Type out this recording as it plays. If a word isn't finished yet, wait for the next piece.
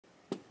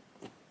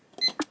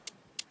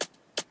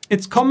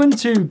It's common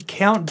to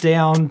count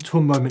down to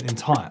a moment in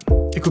time.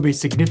 It could be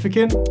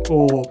significant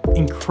or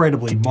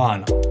incredibly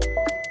minor.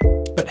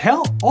 But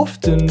how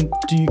often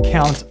do you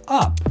count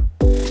up?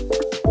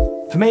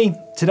 For me,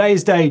 today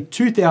is day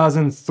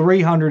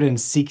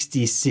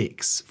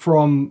 2366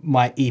 from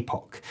my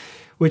epoch,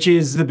 which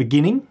is the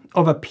beginning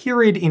of a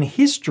period in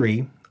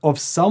history of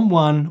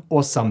someone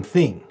or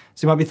something.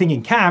 So you might be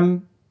thinking,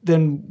 Cam,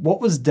 then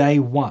what was day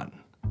one?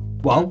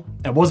 Well,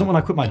 it wasn't when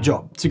I quit my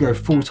job to go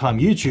full-time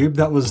YouTube.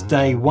 That was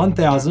day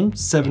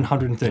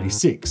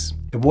 1736.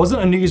 It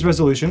wasn't a New Year's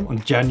resolution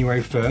on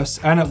January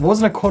 1st, and it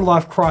wasn't a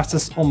quarter-life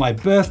crisis on my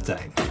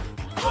birthday.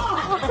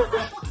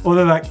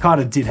 Although that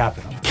kind of did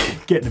happen. I'm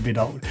getting a bit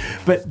old.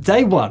 But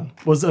day one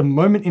was a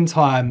moment in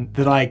time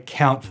that I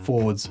count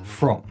forwards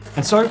from.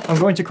 And so I'm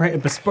going to create a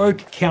bespoke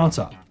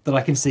counter that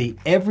I can see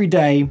every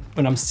day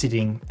when I'm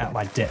sitting at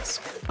my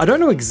desk. I don't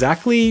know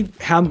exactly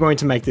how I'm going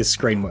to make this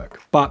screen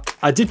work, but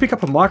I did pick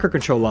up a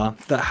microcontroller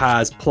that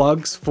has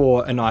plugs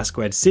for an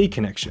I2C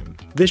connection.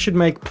 This should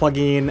make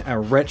plugging in a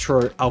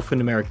retro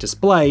alphanumeric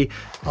display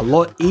a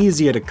lot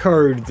easier to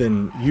code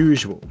than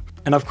usual.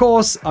 And of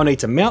course, I'll need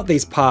to mount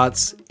these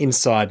parts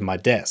inside my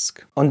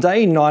desk. On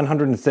day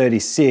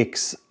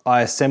 936,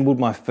 I assembled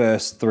my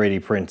first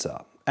 3D printer.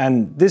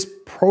 And this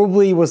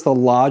probably was the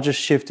largest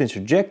shift in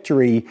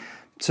trajectory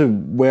to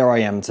where I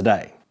am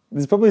today.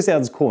 This probably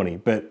sounds corny,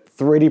 but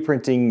 3D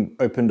printing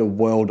opened a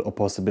world of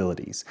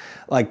possibilities.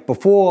 Like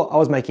before, I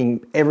was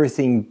making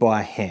everything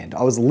by hand.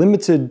 I was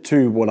limited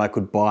to what I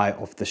could buy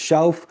off the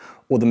shelf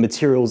or the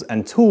materials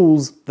and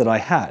tools that I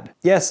had.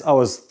 Yes, I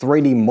was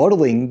 3D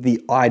modeling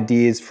the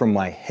ideas from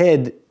my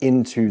head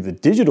into the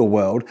digital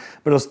world,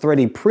 but it was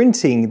 3D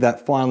printing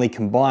that finally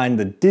combined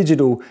the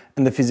digital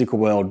and the physical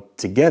world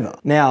together.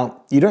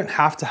 Now, you don't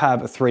have to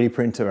have a 3D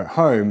printer at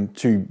home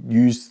to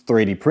use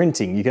 3D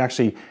printing. You can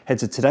actually head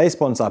to today's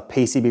sponsor,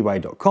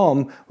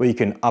 PCBWay.com, where you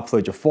can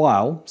upload your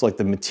file, select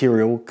the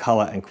material,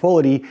 color, and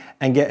quality,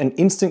 and get an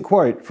instant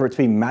quote for it to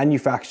be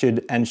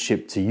manufactured and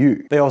shipped to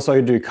you. They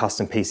also do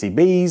custom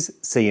PCBs,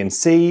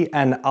 CNC,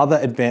 and other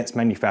advanced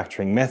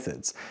manufacturing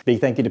methods.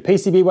 Big thank you to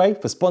PCBWay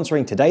for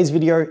sponsoring today's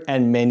video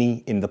and many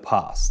in the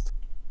past.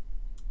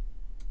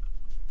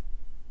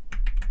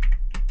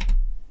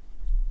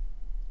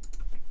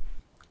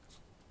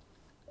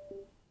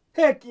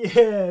 Heck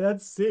yeah,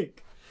 that's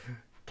sick.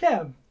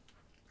 Cam.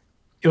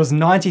 It was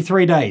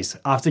 93 days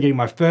after getting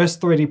my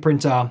first 3D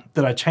printer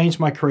that I changed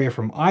my career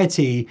from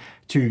IT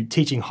to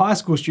teaching high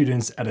school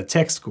students at a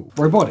tech school.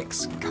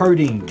 Robotics,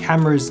 coding,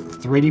 cameras,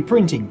 3D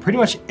printing, pretty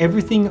much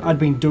everything I'd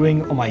been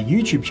doing on my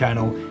YouTube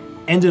channel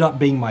ended up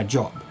being my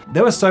job.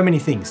 There were so many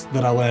things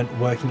that I learned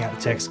working at a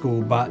tech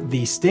school, but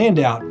the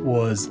standout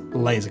was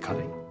laser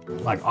cutting.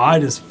 Like I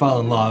just fell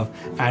in love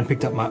and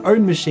picked up my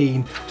own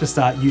machine to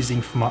start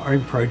using for my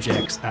own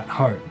projects at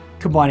home.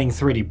 Combining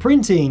 3D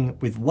printing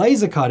with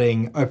laser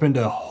cutting opened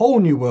a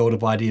whole new world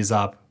of ideas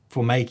up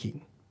for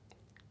making.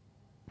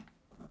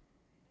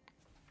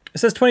 It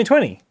says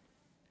 2020.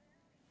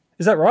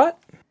 Is that right?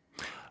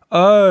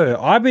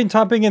 Oh, I've been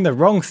typing in the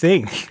wrong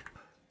thing.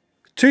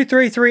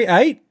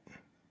 2338?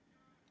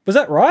 Was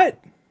that right?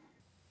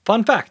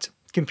 Fun fact.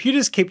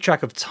 Computers keep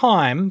track of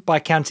time by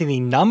counting the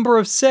number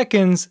of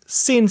seconds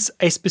since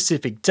a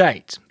specific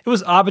date. It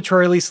was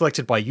arbitrarily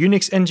selected by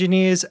Unix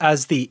engineers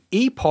as the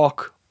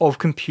epoch of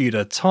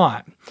computer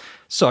time.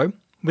 So,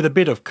 with a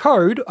bit of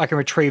code, I can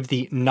retrieve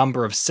the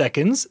number of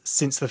seconds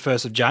since the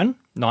 1st of Jan,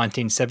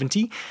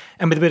 1970,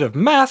 and with a bit of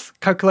math,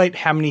 calculate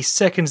how many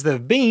seconds there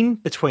have been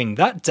between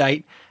that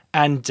date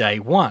and day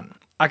one.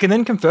 I can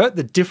then convert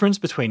the difference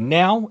between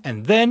now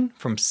and then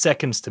from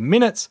seconds to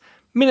minutes,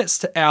 minutes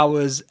to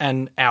hours,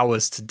 and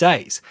hours to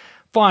days.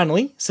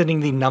 Finally,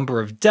 setting the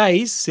number of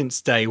days since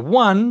day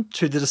one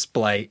to the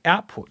display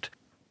output.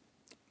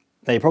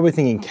 Now you're probably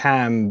thinking,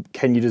 Cam,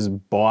 can you just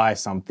buy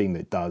something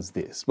that does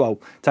this? Well,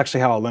 it's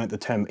actually how I learned the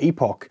term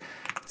epoch.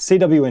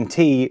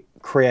 CWNT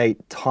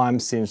create time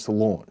since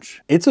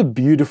launch. It's a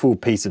beautiful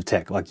piece of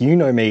tech. Like, you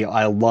know me,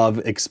 I love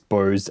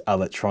exposed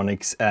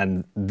electronics,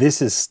 and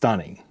this is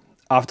stunning.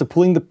 After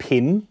pulling the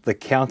pin, the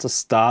counter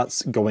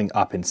starts going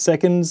up in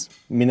seconds,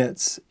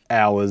 minutes,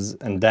 hours,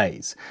 and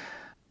days.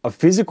 A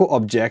physical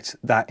object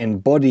that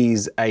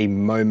embodies a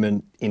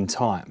moment in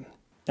time.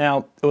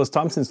 Now, it was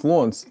time since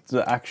launch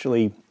that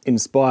actually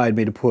inspired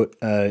me to put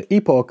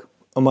epoch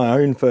on my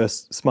own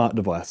first smart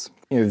device.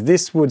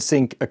 This would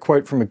sync a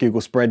quote from a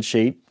Google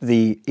spreadsheet,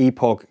 the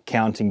epoch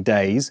counting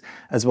days,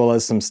 as well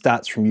as some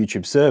stats from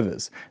YouTube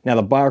servers. Now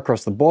the bar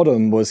across the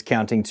bottom was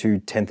counting to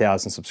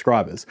 10,000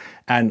 subscribers,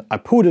 and I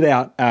pulled it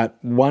out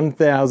at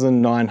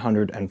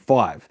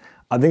 1,905.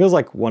 I think it was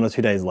like 1 or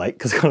 2 days late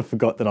because I kind of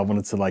forgot that I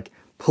wanted to like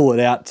pull it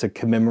out to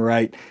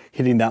commemorate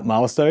hitting that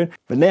milestone.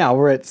 But now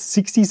we're at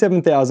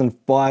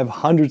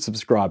 67,500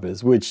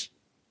 subscribers, which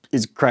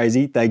is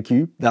crazy, thank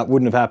you. That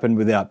wouldn't have happened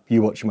without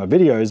you watching my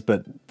videos,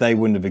 but they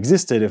wouldn't have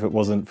existed if it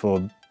wasn't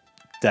for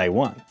day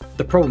one.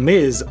 The problem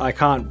is I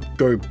can't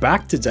go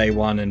back to day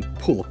one and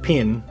pull a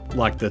pin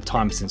like the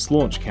time since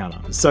launch counter.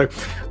 So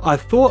I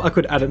thought I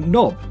could add a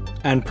knob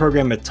and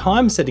program a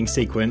time setting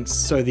sequence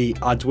so the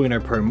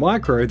Arduino Pro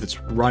Micro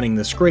that's running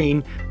the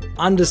screen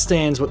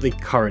understands what the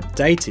current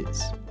date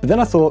is. But then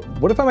I thought,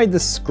 what if I made the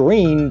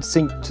screen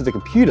sync to the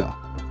computer?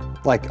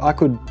 Like I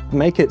could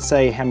make it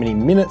say how many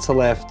minutes are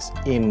left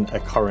in a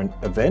current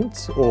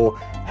event or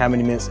how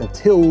many minutes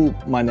until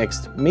my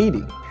next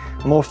meeting.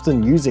 I'm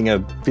often using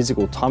a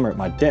physical timer at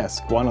my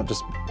desk. Why not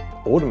just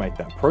automate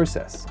that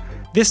process?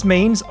 This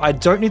means I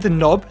don't need the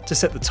knob to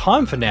set the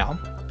time for now,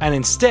 and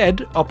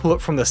instead I'll pull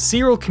it from the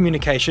serial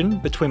communication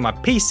between my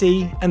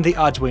PC and the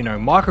Arduino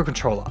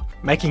microcontroller,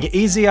 making it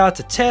easier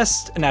to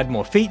test and add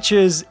more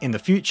features in the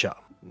future.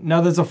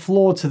 Now there's a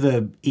flaw to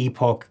the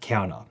epoch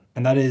counter,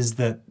 and that is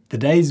that the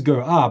days go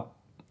up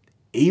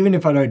even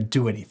if I don't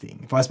do anything.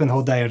 If I spend the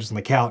whole day just on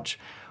the couch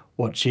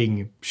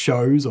watching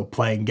shows or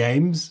playing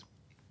games,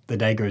 the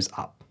day goes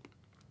up.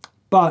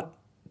 But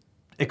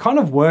it kind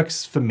of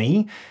works for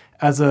me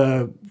as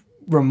a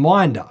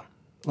reminder.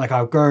 Like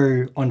I'll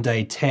go on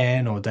day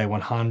 10 or day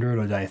 100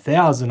 or day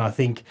 1000, I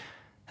think,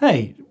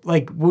 hey,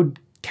 like would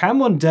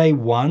Cam on day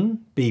one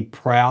be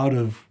proud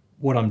of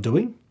what I'm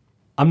doing?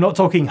 I'm not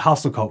talking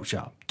hustle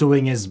culture,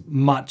 doing as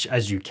much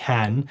as you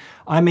can.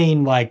 I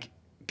mean like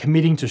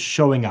committing to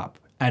showing up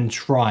and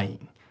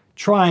trying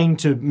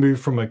to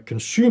move from a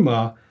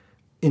consumer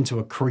into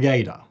a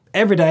creator.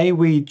 Every day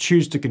we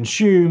choose to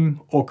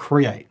consume or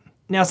create.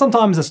 Now,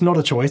 sometimes it's not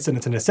a choice and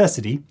it's a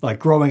necessity. Like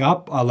growing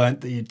up, I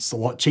learned that it's a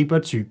lot cheaper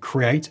to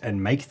create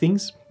and make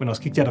things. When I was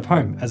kicked out of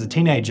home as a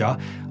teenager,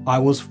 I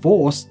was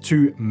forced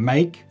to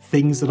make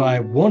things that I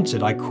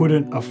wanted. I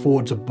couldn't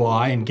afford to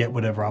buy and get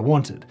whatever I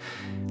wanted.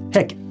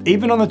 Heck,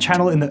 even on the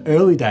channel in the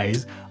early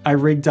days, I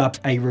rigged up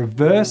a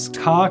reverse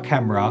car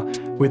camera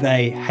with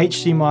a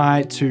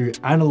HDMI to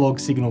analog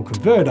signal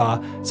converter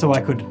so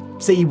I could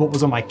see what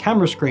was on my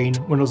camera screen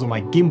when it was on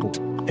my gimbal.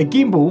 A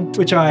gimbal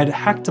which I had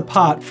hacked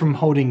apart from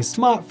holding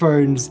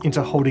smartphones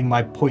into holding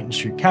my point and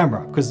shoot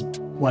camera because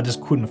I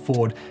just couldn't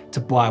afford to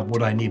buy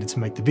what I needed to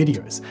make the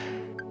videos.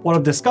 What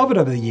I've discovered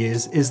over the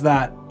years is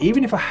that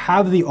even if I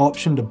have the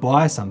option to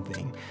buy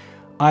something,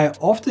 I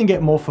often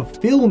get more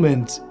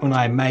fulfillment when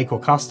I make or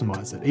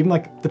customize it. Even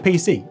like the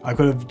PC, I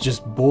could have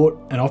just bought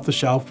an off the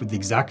shelf with the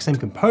exact same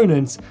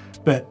components,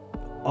 but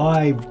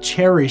I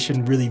cherish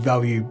and really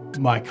value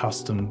my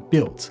custom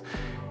build.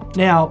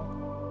 Now,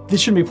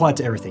 this shouldn't be applied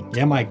to everything.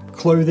 Yeah, my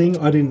clothing,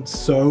 I didn't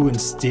sew and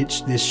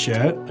stitch this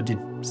shirt. I did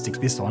stick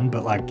this on,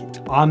 but like,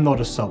 I'm not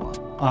a sewer.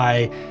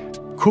 I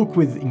cook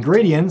with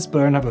ingredients,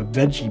 but I don't have a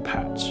veggie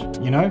patch,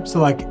 you know? So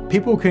like,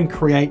 people can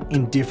create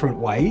in different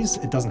ways.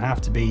 It doesn't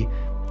have to be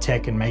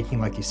tech and making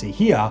like you see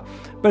here,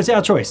 but it's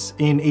our choice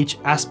in each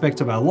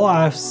aspect of our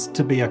lives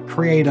to be a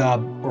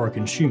creator or a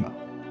consumer.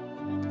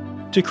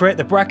 To create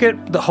the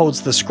bracket that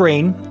holds the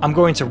screen, I'm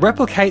going to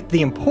replicate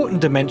the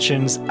important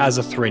dimensions as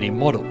a 3D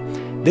model.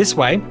 This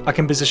way, I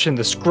can position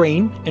the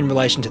screen in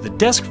relation to the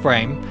desk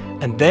frame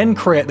and then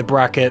create the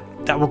bracket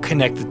that will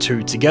connect the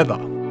two together.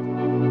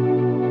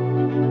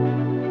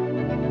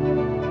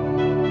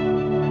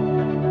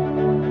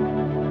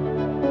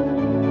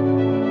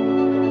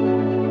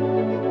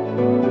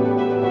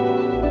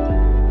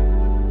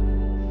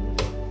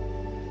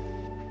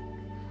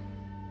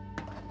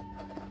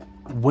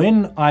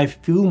 When I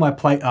fill my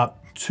plate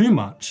up too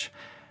much,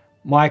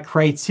 my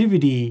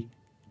creativity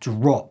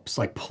drops,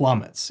 like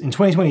plummets. In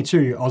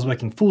 2022, I was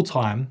working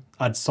full-time,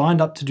 I'd signed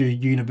up to do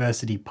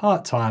university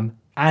part-time,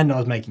 and I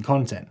was making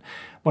content.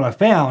 What I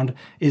found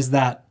is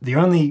that the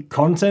only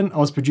content I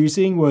was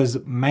producing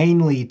was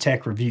mainly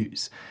tech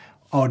reviews.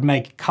 I would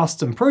make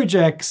custom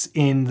projects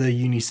in the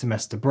uni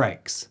semester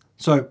breaks.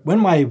 So when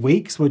my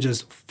weeks were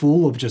just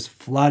full of just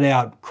flat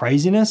out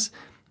craziness,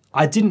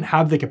 I didn't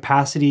have the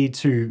capacity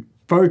to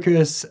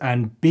focus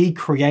and be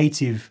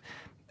creative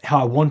how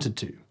I wanted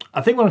to.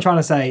 I think what I'm trying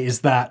to say is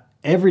that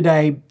every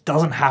day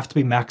doesn't have to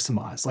be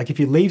maximized. Like if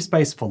you leave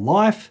space for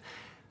life,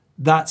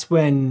 that's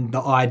when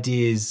the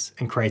ideas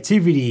and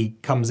creativity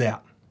comes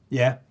out.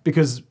 Yeah,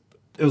 because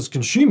it was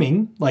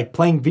consuming, like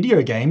playing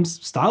video games,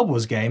 Star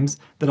Wars games,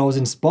 that I was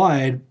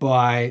inspired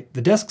by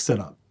the desk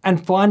setup.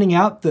 And finding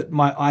out that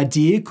my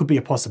idea could be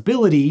a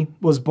possibility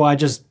was by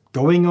just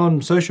going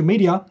on social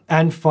media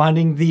and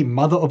finding the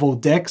mother of all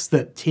decks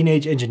that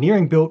Teenage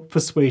Engineering built for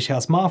Swedish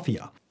House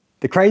Mafia.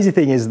 The crazy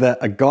thing is that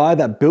a guy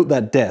that built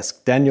that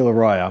desk, Daniel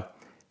Araya,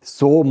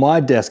 saw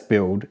my desk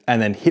build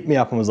and then hit me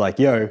up and was like,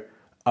 yo,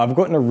 I've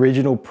got an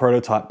original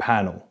prototype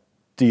panel.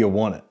 Do you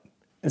want it?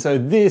 And so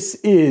this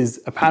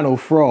is a panel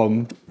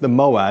from the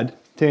MOAD,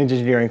 Teenage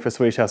Engineering for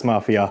Swedish House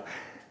Mafia.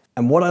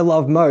 And what I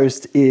love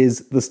most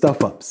is the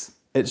stuff ups.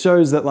 It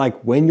shows that like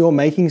when you're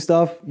making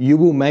stuff, you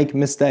will make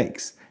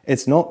mistakes.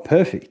 It's not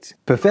perfect.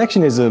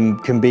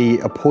 Perfectionism can be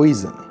a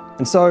poison.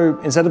 And so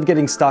instead of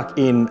getting stuck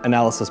in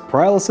analysis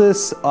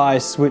paralysis, I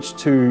switched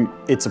to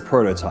it's a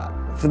prototype.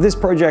 For this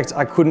project,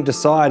 I couldn't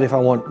decide if I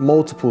want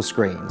multiple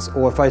screens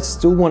or if I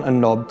still want a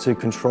knob to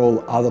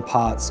control other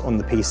parts on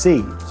the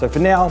PC. So for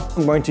now,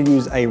 I'm going to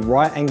use a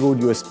right-angled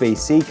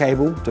USB-C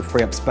cable to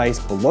free up space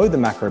below the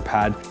macro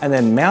pad and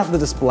then mount the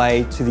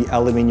display to the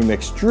aluminium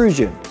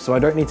extrusion so I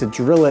don't need to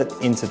drill it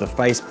into the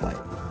faceplate.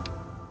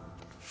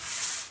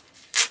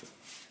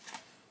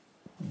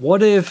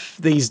 What if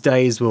these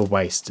days were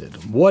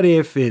wasted? What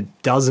if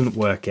it doesn't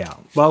work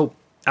out? Well,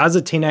 as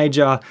a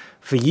teenager,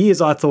 for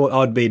years I thought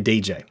I'd be a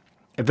DJ.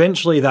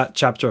 Eventually that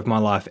chapter of my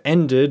life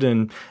ended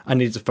and I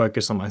needed to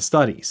focus on my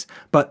studies.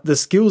 But the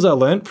skills I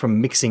learned from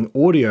mixing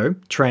audio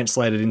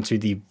translated into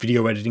the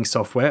video editing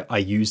software I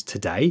use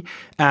today.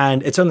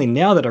 And it's only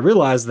now that I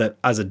realized that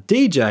as a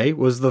DJ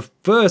was the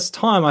first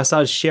time I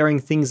started sharing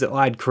things that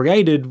I'd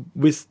created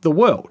with the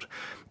world.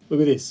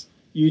 Look at this,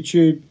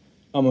 YouTube,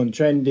 I'm on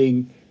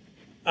trending.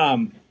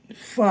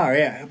 Far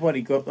out,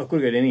 I could go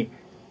to any.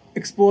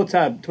 Explore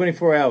tab,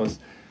 24 hours.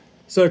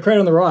 So Create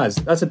on the Rise,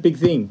 that's a big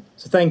thing.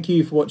 So thank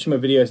you for watching my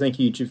videos. Thank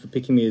you YouTube for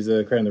picking me as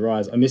a Create on the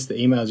Rise. I missed the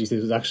emails you said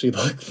it was actually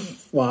like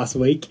last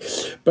week.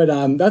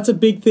 But that's a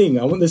big thing.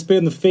 I want this to be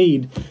on the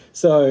feed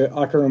so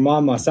I can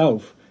remind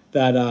myself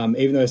that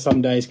even though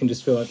some days can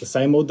just feel like the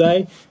same all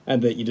day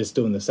and that you're just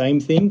doing the same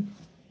thing,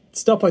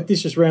 stuff like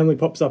this just randomly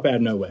pops up out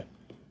of nowhere.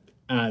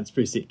 It's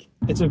pretty sick.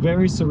 It's a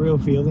very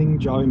surreal feeling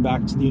driving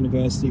back to the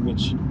university,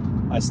 which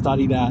I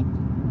studied at,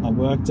 I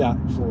worked at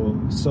for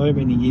so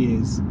many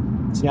years,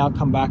 to now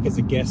come back as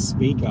a guest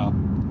speaker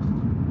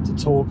to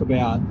talk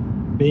about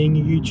being a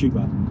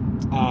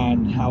YouTuber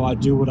and how I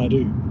do what I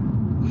do.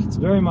 It's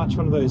very much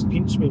one of those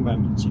pinch me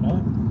moments, you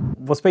know?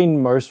 What's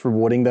been most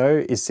rewarding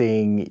though is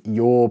seeing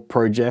your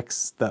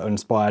projects that are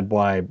inspired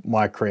by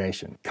my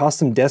creation.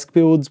 Custom desk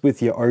builds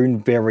with your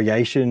own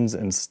variations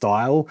and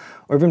style,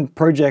 or even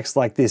projects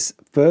like this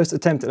first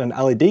attempt at an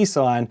LED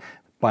sign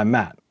by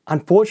Matt.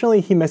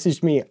 Unfortunately, he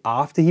messaged me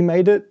after he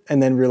made it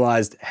and then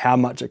realized how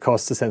much it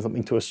costs to send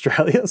something to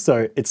Australia,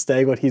 so it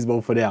stayed what he's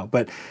well put out.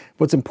 But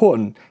what's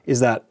important is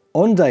that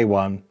on day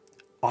one,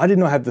 I did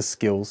not have the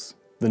skills,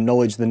 the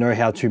knowledge, the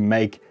know-how to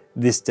make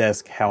this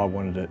desk how I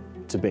wanted it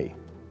to be.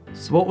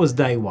 So what was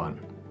day one?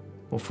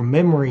 Well, from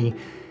memory,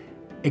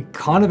 it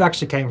kind of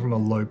actually came from a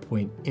low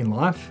point in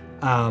life.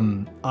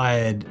 I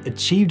had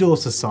achieved all of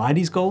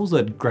society's goals.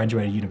 I'd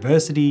graduated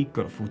university,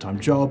 got a full-time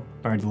job,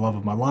 married the love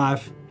of my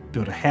life,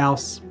 built a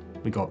house,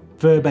 we got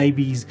fur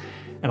babies,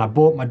 and I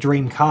bought my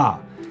dream car.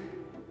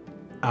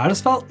 I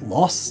just felt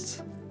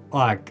lost.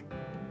 Like,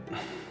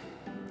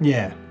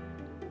 yeah,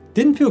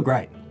 didn't feel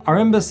great. I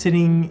remember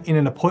sitting in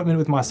an appointment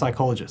with my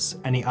psychologist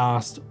and he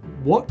asked,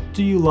 "What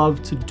do you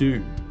love to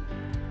do?"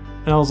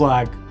 And I was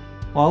like,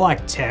 well, I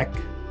like tech,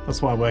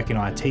 that's why I work in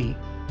IT.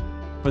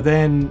 But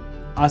then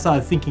I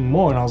started thinking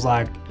more and I was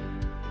like,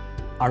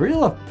 I really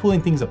love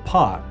pulling things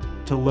apart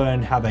to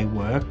learn how they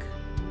work.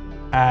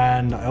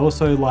 And I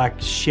also like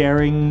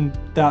sharing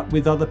that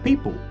with other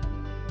people.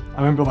 I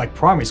remember like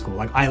primary school,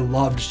 like I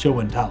loved show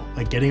and tell,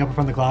 like getting up in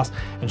front of the class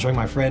and showing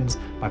my friends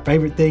my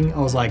favorite thing. I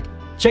was like,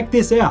 check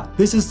this out,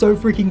 this is so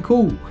freaking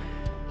cool.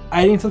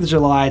 18th of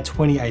July,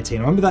 2018. I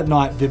remember that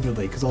night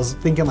vividly because I was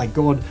thinking like,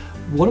 God,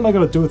 what am I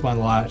gonna do with my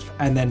life?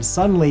 And then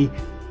suddenly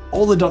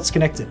all the dots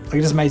connected. Like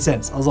it just made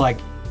sense. I was like,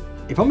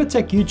 if I'm a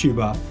tech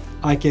YouTuber,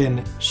 I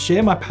can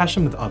share my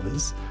passion with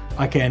others.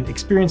 I can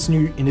experience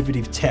new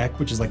innovative tech,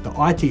 which is like the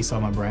IT side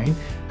of my brain.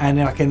 And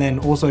then I can then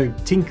also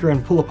tinker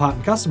and pull apart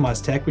and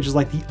customize tech, which is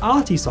like the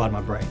arty side of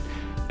my brain.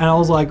 And I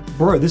was like,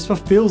 bro, this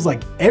feels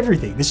like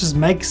everything. This just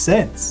makes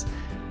sense.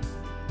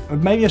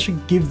 Maybe I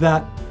should give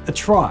that a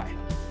try.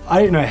 I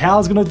didn't know how I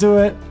was gonna do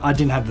it. I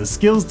didn't have the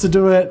skills to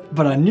do it,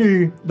 but I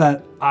knew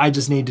that I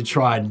just need to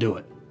try and do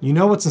it. You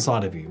know what's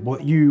inside of you,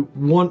 what you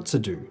want to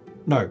do.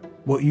 No,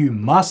 what you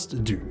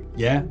must do,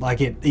 yeah?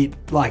 Like it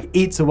like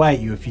eats away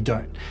at you if you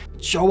don't.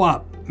 Show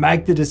up,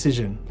 make the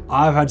decision.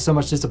 I've had so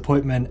much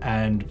disappointment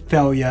and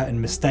failure and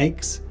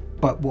mistakes,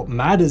 but what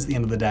matters at the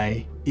end of the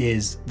day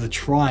is the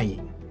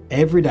trying.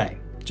 Every day,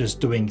 just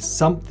doing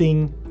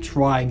something,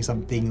 trying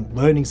something,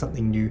 learning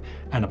something new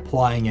and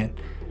applying it.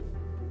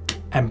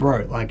 And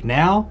bro, like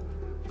now,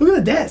 look at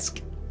the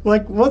desk.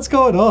 Like what's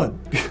going on?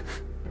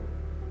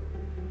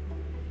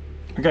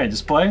 Okay,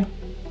 display.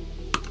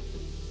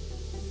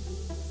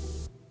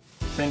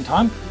 Same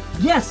time?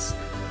 Yes!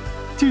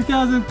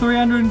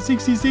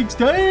 2,366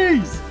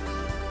 days!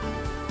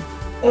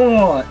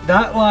 Oh,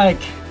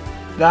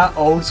 that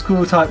old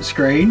school type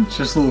screen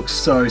just looks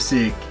so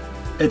sick.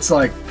 It's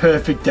like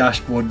perfect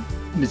dashboard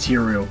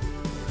material.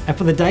 And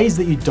for the days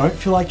that you don't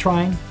feel like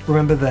trying,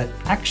 remember that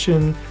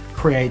action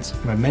creates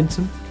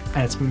momentum,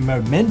 and it's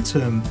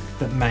momentum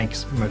that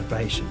makes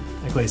motivation.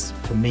 At least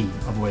for me,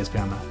 I've always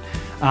found that.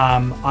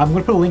 I'm going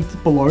to put a link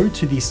below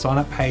to the sign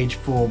up page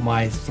for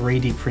my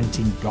 3D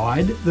printing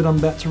guide that I'm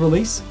about to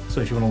release.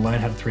 So if you want to learn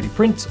how to 3D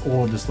print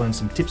or just learn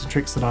some tips and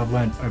tricks that I've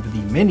learned over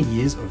the many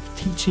years of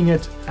teaching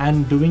it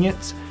and doing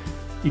it,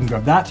 you can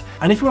grab that.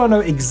 And if you want to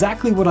know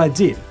exactly what I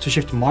did to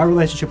shift my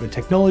relationship with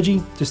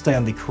technology to stay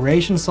on the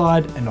creation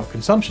side and not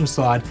consumption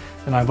side,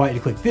 then I invite you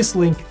to click this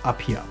link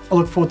up here. I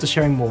look forward to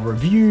sharing more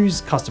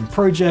reviews, custom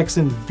projects,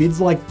 and vids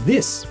like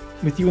this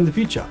with you in the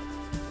future.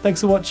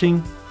 Thanks for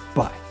watching.